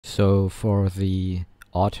So for the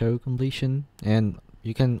auto completion, and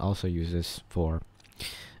you can also use this for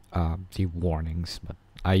the warnings, but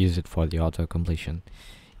I use it for the auto completion.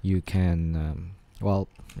 You can, well,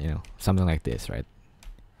 something like this, right?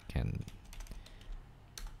 Can,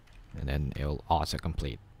 and then it'll auto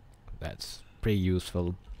complete. That's pretty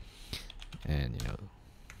useful. And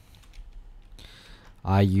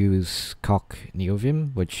I use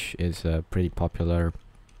coc-nvim, which is a pretty popular,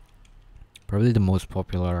 probably the most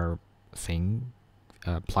popular thing,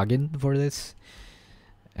 plugin for this,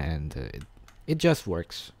 and it just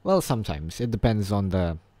works. Well, sometimes it depends on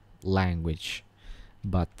the language,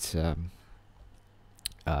 but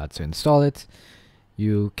to install it,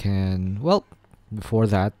 you can, well, before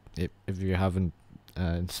that, if you haven't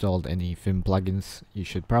installed any Vim plugins, you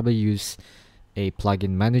should probably use a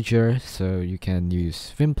plugin manager. So you can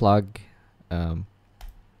use Vim plug, download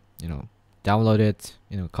it,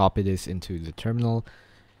 copy this into the terminal,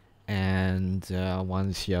 and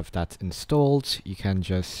once you have that installed, you can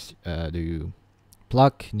just do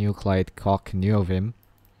plug new client coc-nvim,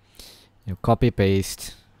 copy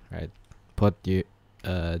paste, right? Put the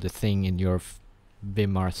thing in your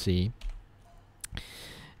vimrc,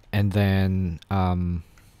 and then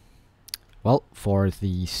well, for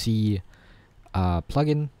the C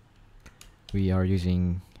plugin, we are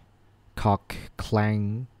using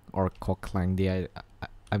coc-clang or coc-clang-d.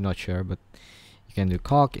 I'm not sure, but you can do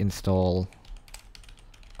coc install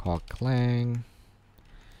coc-clang.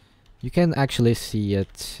 You can actually see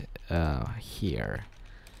it here.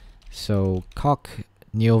 So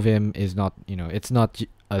coc-nvim is not, it's not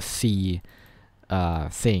a C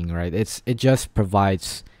thing, right? It just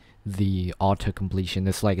provides the auto completion.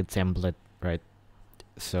 It's like a template, right?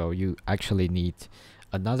 So you actually need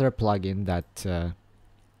another plugin that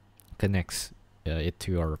connects it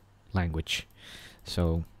to your language.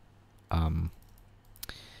 So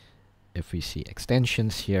if we see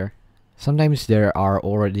extensions here, sometimes there are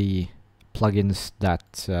already plugins that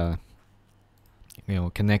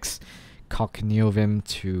connects coc-nvim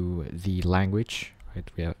to the language,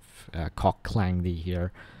 right? We have coc-clang-d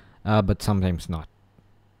here, but sometimes not.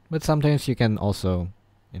 But sometimes you can also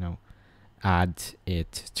add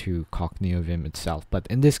it to coc-nvim itself. But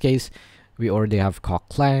in this case, we already have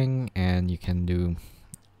coc-clang, and you can do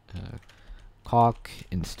coc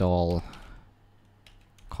install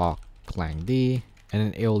coc-clang-d, and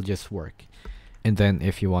then it will just work. And then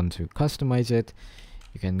if you want to customize it,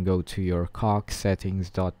 you can go to your coc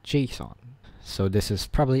settings.json. So this is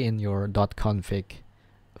probably in your .config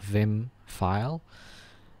vim file,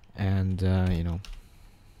 and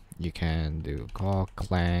you can do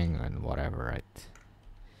coc-clang and whatever, right?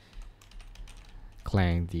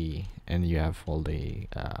 Clang-d, and you have all the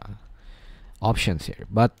options here.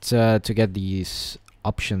 But to get these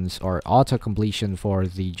options or auto completion for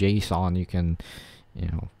the JSON, you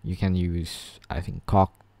can use, I think,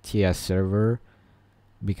 coc-ts server,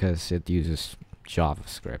 because it uses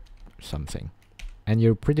JavaScript or something, and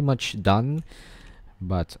you're pretty much done.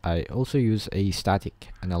 But I also use a static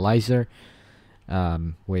analyzer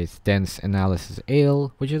with dense analysis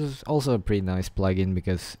ale, which is also a pretty nice plugin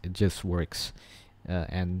because it just works,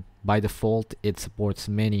 and by default it supports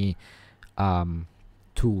many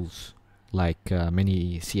tools, like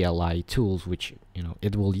many CLI tools, which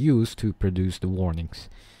it will use to produce the warnings.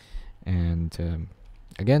 And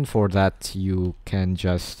again, for that you can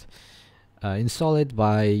just install it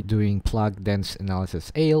by doing plug dense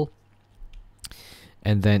analysis ale,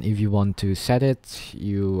 and then if you want to set it,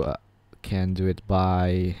 you can do it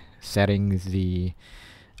by setting the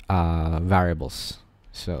variables.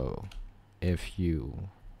 So if you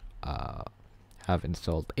have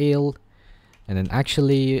installed ale, and then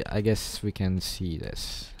actually I guess we can see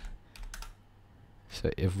this. So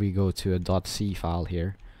if we go to a .c file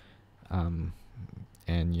here,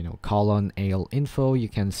 and colon ale info, you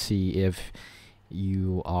can see if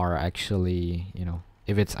you are actually,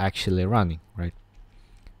 if it's actually running, right?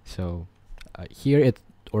 So here it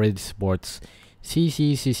already supports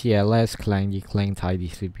CC, CCLS, clang-d, clang-tidy,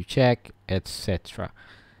 sleepy check, etc.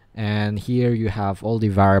 And here you have all the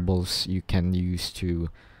variables you can use to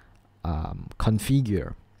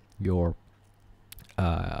configure your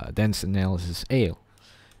dense analysis ale.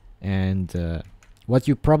 And what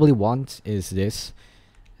you probably want is this.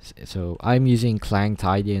 So I'm using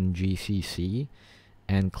clang-tidy and GCC,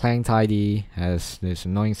 and clang-tidy has this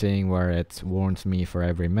annoying thing where it warns me for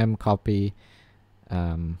every mem copy.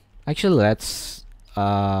 Actually, let's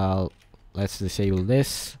disable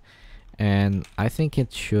this, and I think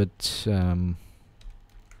it should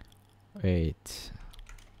wait.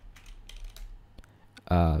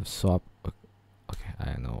 Swap. Okay, I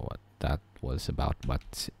don't know what that was about.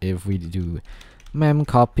 But if we do mem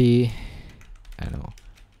copy, I don't know,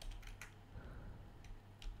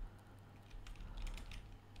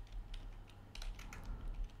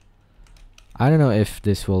 I don't know if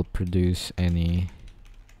this will produce any.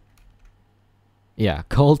 Yeah,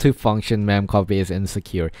 call to function mem copy is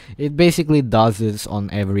insecure. It basically does this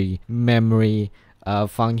on every memory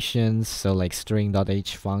functions, so like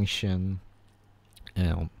string.h function, you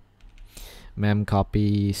know, mem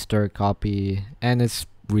copy, stir copy, and it's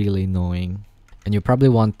really annoying. And you probably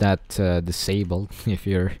want that disabled if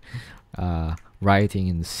you're writing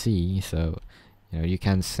in C. So you know, you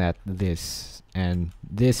can set this, and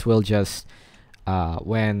this will just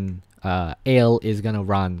when ale is gonna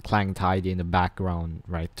run clang tidy in the background,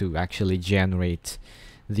 right, to actually generate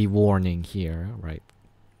the warning here, right?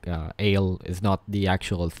 Ale is not the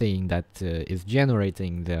actual thing that is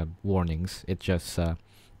generating the warnings. It just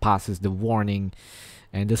passes the warning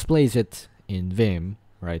and displays it in Vim,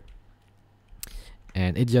 right?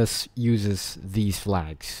 And it just uses these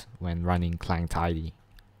flags when running clang tidy.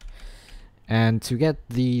 And to get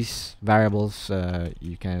these variables,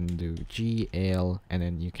 you can do GAL, and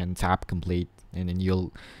then you can tap complete, and then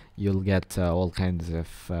you'll get all kinds of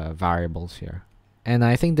variables here. And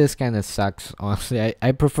I think this kind of sucks, honestly.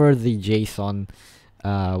 I prefer the JSON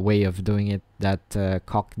way of doing it that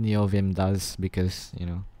coc-nvim does, because, you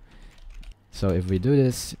know. So if we do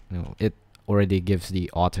this, you know, it already gives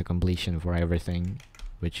the autocompletion for everything,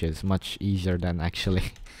 which is much easier than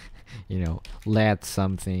actually you know, let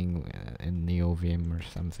something in NeoVim or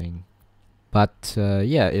something. But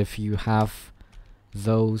yeah, if you have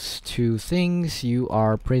those two things, you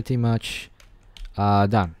are pretty much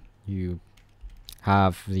done. You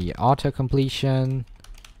have the auto completion,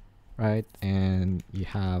 right? And you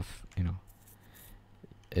have, you know,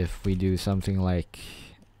 if we do something like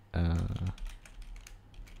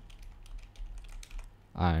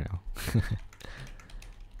I don't know.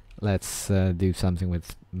 Let's do something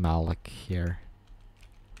with malloc here.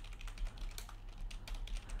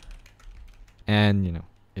 And, you know,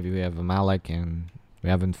 if we have a malloc and we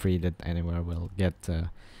haven't freed it anywhere, we'll get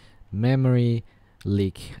a memory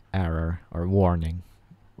leak error or warning.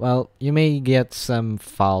 Well, you may get some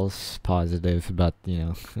false positive, but, you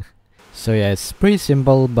know. So yeah, it's pretty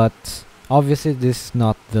simple, but obviously this is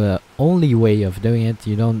not the only way of doing it.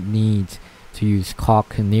 You don't need to use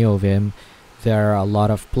coc-nvim. There are a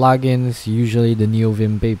lot of plugins. Usually the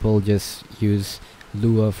NeoVim people just use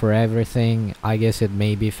Lua for everything. I guess it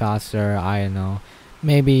may be faster, I don't know.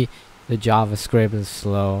 Maybe the JavaScript is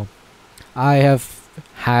slow. I have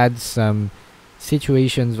had some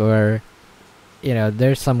situations where, you know,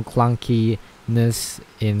 there's some clunkiness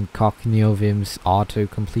in coc-nvim's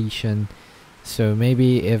auto-completion. So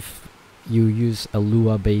maybe if you use a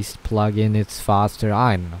Lua-based plugin, it's faster,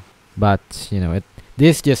 I don't know. But, you know,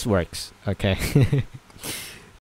 this just works, okay?